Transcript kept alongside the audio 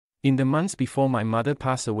In the months before my mother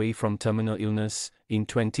passed away from terminal illness, in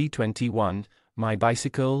 2021, my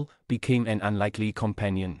bicycle became an unlikely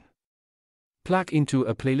companion. Plugged into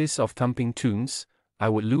a playlist of thumping tunes, I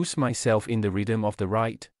would lose myself in the rhythm of the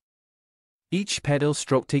ride. Each pedal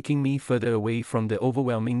stroke taking me further away from the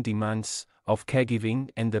overwhelming demands of caregiving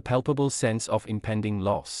and the palpable sense of impending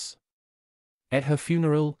loss. At her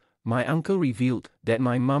funeral, my uncle revealed that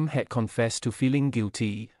my mum had confessed to feeling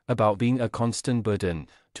guilty about being a constant burden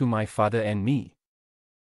to my father and me,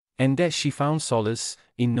 and that she found solace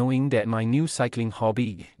in knowing that my new cycling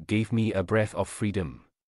hobby gave me a breath of freedom.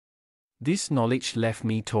 This knowledge left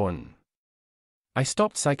me torn. I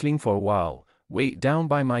stopped cycling for a while, weighed down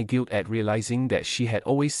by my guilt at realizing that she had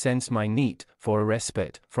always sensed my need for a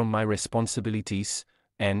respite from my responsibilities,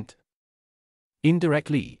 and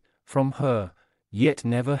indirectly, from her, yet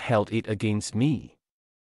never held it against me.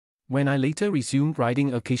 When I later resumed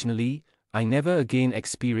riding occasionally, I never again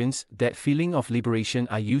experienced that feeling of liberation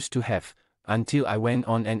I used to have, until I went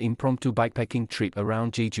on an impromptu bikepacking trip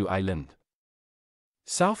around Jeju Island,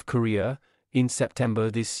 South Korea, in September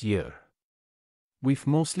this year. With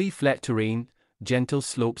mostly flat terrain, gentle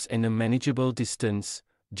slopes and a manageable distance,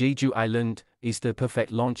 Jeju Island is the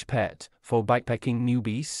perfect launch pad for bikepacking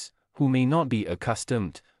newbies who may not be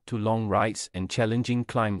accustomed to long rides and challenging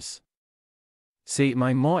climbs. Said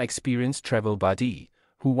my more experienced travel buddy,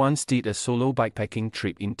 who once did a solo bikepacking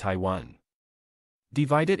trip in Taiwan.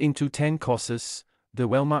 Divided into 10 courses, the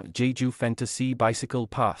well-marked Jeju Fantasy Bicycle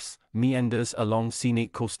Path meanders along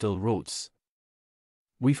scenic coastal roads,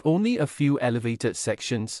 with only a few elevated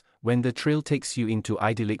sections when the trail takes you into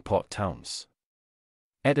idyllic port towns.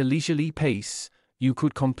 At a leisurely pace, you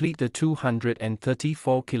could complete the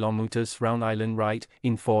 234 kilometers round island ride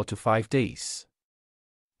in 4 to 5 days.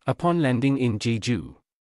 Upon landing in Jeju,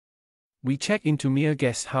 we checked into Mere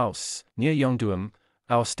Guest House, near Yeongdeum,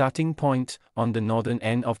 our starting point. On the northern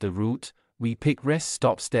end of the route, we picked rest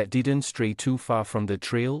stops that didn't stray too far from the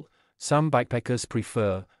trail. Some bikepackers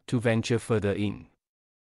prefer to venture further in.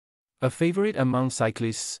 A favorite among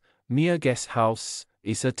cyclists, Mere Guest House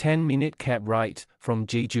is a 10-minute cab ride from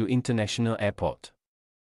Jeju International Airport.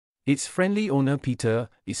 Its friendly owner Peter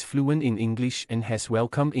is fluent in English and has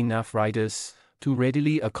welcomed enough riders to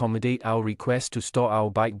readily accommodate our request to store our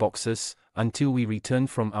bike boxes until we return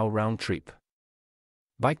from our round trip.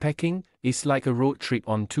 Bikepacking is like a road trip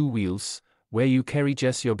on 2 wheels, where you carry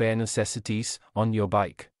just your bare necessities on your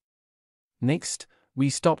bike. Next, we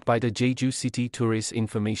stopped by the Jeju City Tourist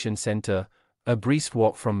Information Center, a brisk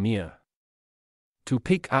walk from Mere, to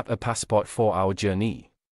pick up a passport for our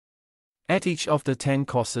journey. At each of the 10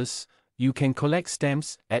 courses, you can collect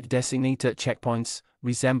stamps at designated checkpoints,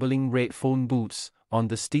 resembling red phone booths, on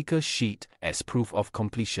the sticker sheet as proof of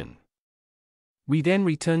completion. We then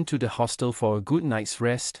returned to the hostel for a good night's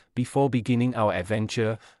rest before beginning our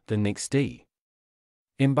adventure the next day.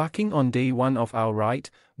 Embarking on day 1 of our ride,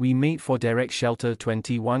 we made for direct shelter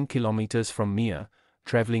 21 kilometers from Mere,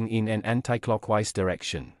 traveling in an anti-clockwise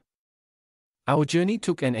direction. Our journey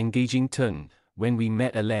took an engaging turn when we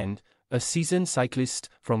met Alain, a seasoned cyclist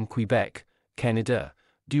from Quebec, Canada,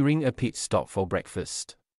 during a pit stop for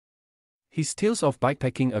breakfast. His tales of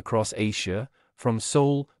bikepacking across Asia, from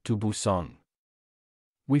Seoul to Busan,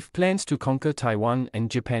 with plans to conquer Taiwan and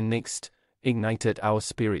Japan next, ignited our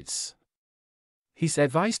spirits. His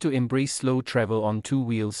advice to embrace slow travel on 2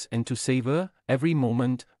 wheels and to savor every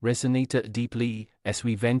moment resonated deeply as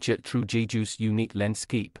we ventured through Jeju's unique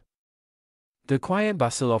landscape. The quiet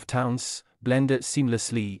bustle of towns blended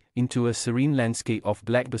seamlessly into a serene landscape of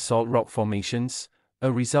black basalt rock formations,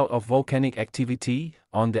 a result of volcanic activity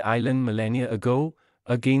on the island millennia ago,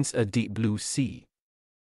 against a deep blue sea.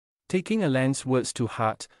 Taking Alain's words to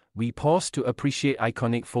heart, we paused to appreciate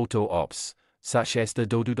iconic photo ops, such as the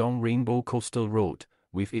Dodudong Rainbow Coastal Road,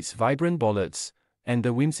 with its vibrant bollards, and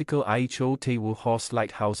the whimsical Aicho Taewoo horse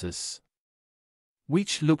lighthouses,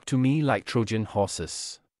 which looked to me like Trojan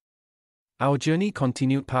horses. Our journey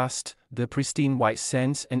continued past the pristine white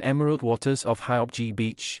sands and emerald waters of Hyopji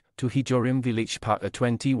Beach to Hijorium Village Park, a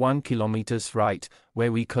 21 kilometers ride,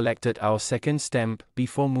 where we collected our second stamp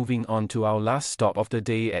before moving on to our last stop of the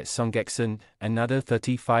day at Songgaksan, another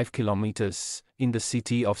 35 kilometers, in the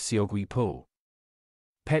city of Seogwipo.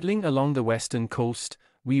 Paddling along the western coast,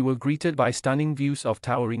 we were greeted by stunning views of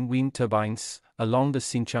towering wind turbines along the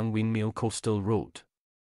Sinchang Windmill Coastal Road.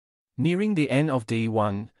 Nearing the end of day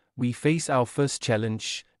 1, we faced our first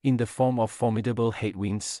challenge, in the form of formidable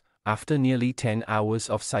headwinds, after nearly 10 hours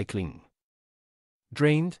of cycling.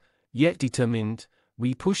 Drained, yet determined,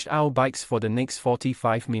 we pushed our bikes for the next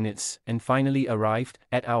 45 minutes and finally arrived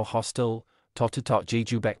at our hostel, Tototot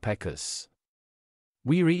Jeju Backpackers.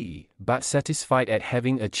 Weary, but satisfied at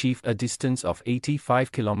having achieved a distance of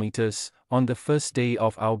 85 kilometers on the first day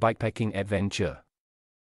of our bikepacking adventure.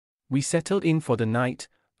 We settled in for the night,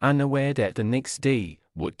 unaware that the next day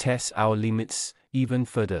would test our limits even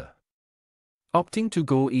further. Opting to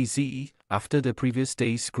go easy, after the previous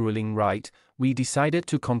day's grueling ride, we decided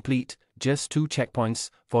to complete just 2 checkpoints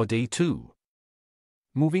for day 2.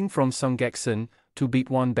 Moving from Songgaksan to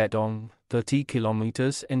Bitwan Badong, 30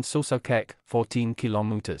 kilometers, and Sosakak, 14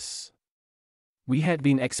 kilometers. We had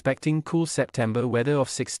been expecting cool September weather of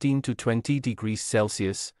 16 to 20 degrees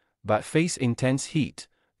Celsius, but faced intense heat,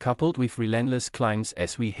 coupled with relentless climbs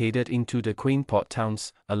as we headed into the quaint port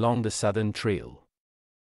towns along the southern trail.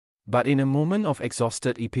 But in a moment of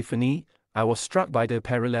exhausted epiphany, I was struck by the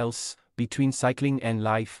parallels between cycling and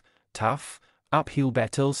life. Tough, uphill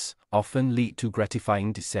battles often lead to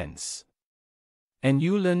gratifying descents. And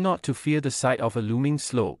you learn not to fear the sight of a looming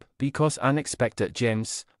slope, because unexpected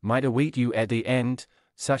gems might await you at the end,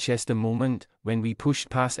 such as the moment when we pushed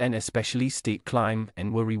past an especially steep climb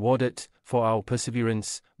and were rewarded for our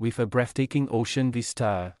perseverance with a breathtaking ocean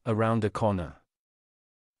vista around the corner.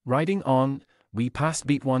 Riding on, we passed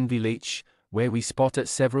Bitwan village, where we spotted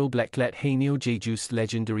several black-clad Haeneo Jeju's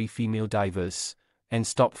legendary female divers, and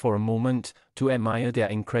stopped for a moment to admire their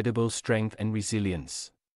incredible strength and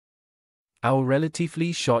resilience. Our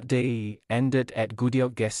relatively short day ended at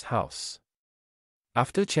Gudiok Guest House.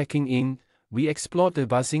 After checking in, we explored the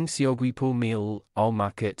buzzing Seogwipo Mill All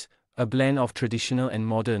Market, a blend of traditional and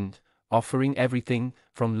modern, offering everything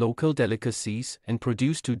from local delicacies and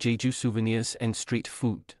produce to Jeju souvenirs and street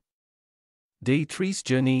food. Day 3's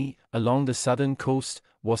journey along the southern coast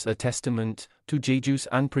was a testament to Jeju's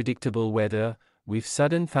unpredictable weather, with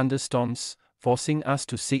sudden thunderstorms forcing us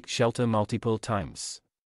to seek shelter multiple times.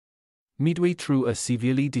 Midway through a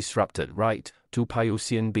severely disrupted ride to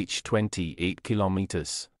Pyeongseon Beach, 28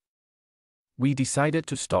 kilometers, we decided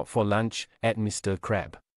to stop for lunch at Mr.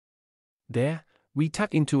 Crab. There, we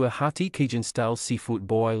tucked into a hearty Cajun-style seafood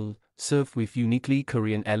boil, served with uniquely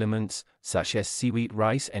Korean elements such as seaweed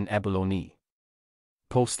rice and abalone.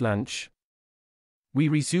 Post-lunch, we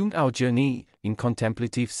resumed our journey in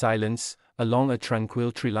contemplative silence along a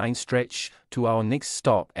tranquil tree-lined stretch to our next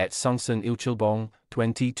stop at Songsan Ilchulbong,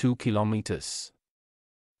 22 kilometers.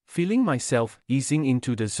 Feeling myself easing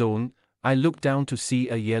into the zone, I looked down to see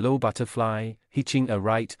a yellow butterfly hitching a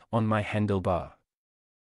ride on my handlebar.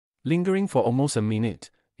 Lingering for almost a minute,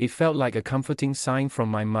 it felt like a comforting sign from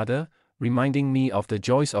my mother, reminding me of the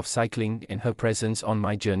joys of cycling and her presence on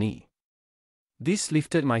my journey. This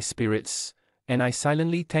lifted my spirits, and I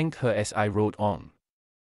silently thanked her as I rode on.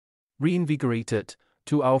 Reinvigorated,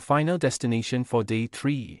 to our final destination for day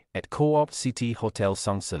 3 at Co-op City Hotel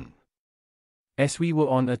Songsan. As we were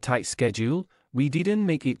on a tight schedule, we didn't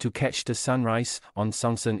make it to catch the sunrise on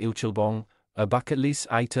Songsan Ilchulbong, a bucket list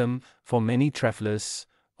item for many travelers,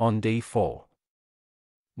 on day 4.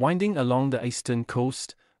 Winding along the eastern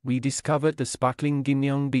coast, we discovered the sparkling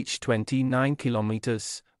Gimyeong Beach, 29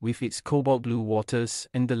 kilometers, with its cobalt blue waters,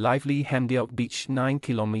 and the lively Hamdeok Beach, 9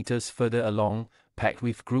 kilometers further along, packed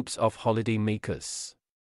with groups of holiday makers.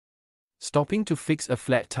 Stopping to fix a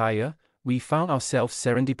flat tire, we found ourselves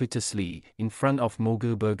serendipitously in front of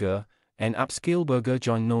Mogu Burger, an upscale burger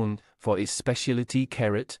joint known for its specialty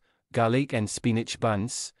carrot, garlic and spinach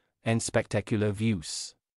buns, and spectacular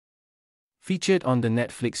views. Featured on the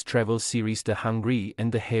Netflix travel series The Hungry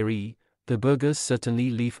and the Hairy, the burgers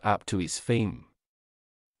certainly live up to its fame.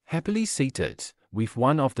 Happily sated, with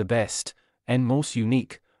one of the best, and most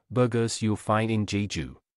unique, burgers you'll find in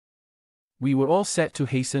Jeju. We were all set to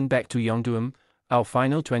hasten back to Yeongdeum. Our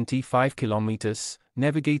final 25 kilometers,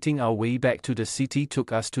 navigating our way back to the city,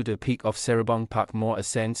 took us to the peak of Serabong Park, more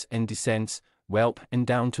ascents and descents, Welp, and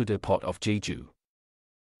down to the port of Jeju.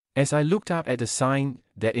 As I looked up at the sign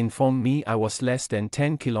that informed me I was less than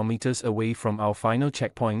 10 kilometers away from our final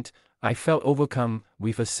checkpoint, I felt overcome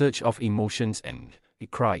with a surge of emotions and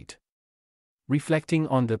cried. Reflecting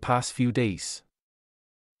on the past few days,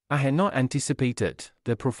 I had not anticipated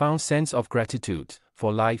the profound sense of gratitude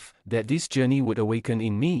for life that this journey would awaken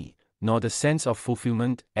in me, nor the sense of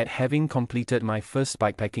fulfillment at having completed my first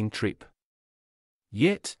bikepacking trip.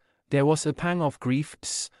 Yet, there was a pang of grief,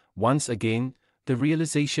 once again, the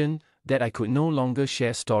realization that I could no longer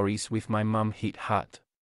share stories with my mum hit hard.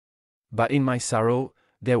 But in my sorrow,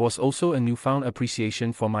 there was also a newfound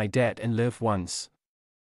appreciation for my dad and loved ones,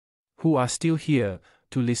 who are still here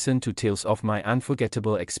to listen to tales of my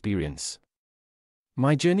unforgettable experience.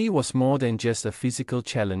 My journey was more than just a physical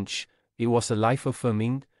challenge, it was a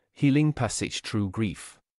life-affirming, healing passage through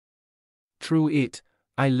grief. Through it,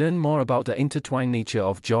 I learned more about the intertwined nature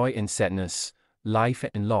of joy and sadness, life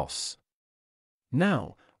and loss.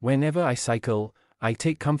 Now, whenever I cycle, I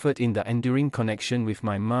take comfort in the enduring connection with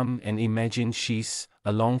my mum and imagine she's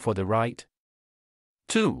along for the ride.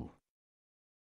 2.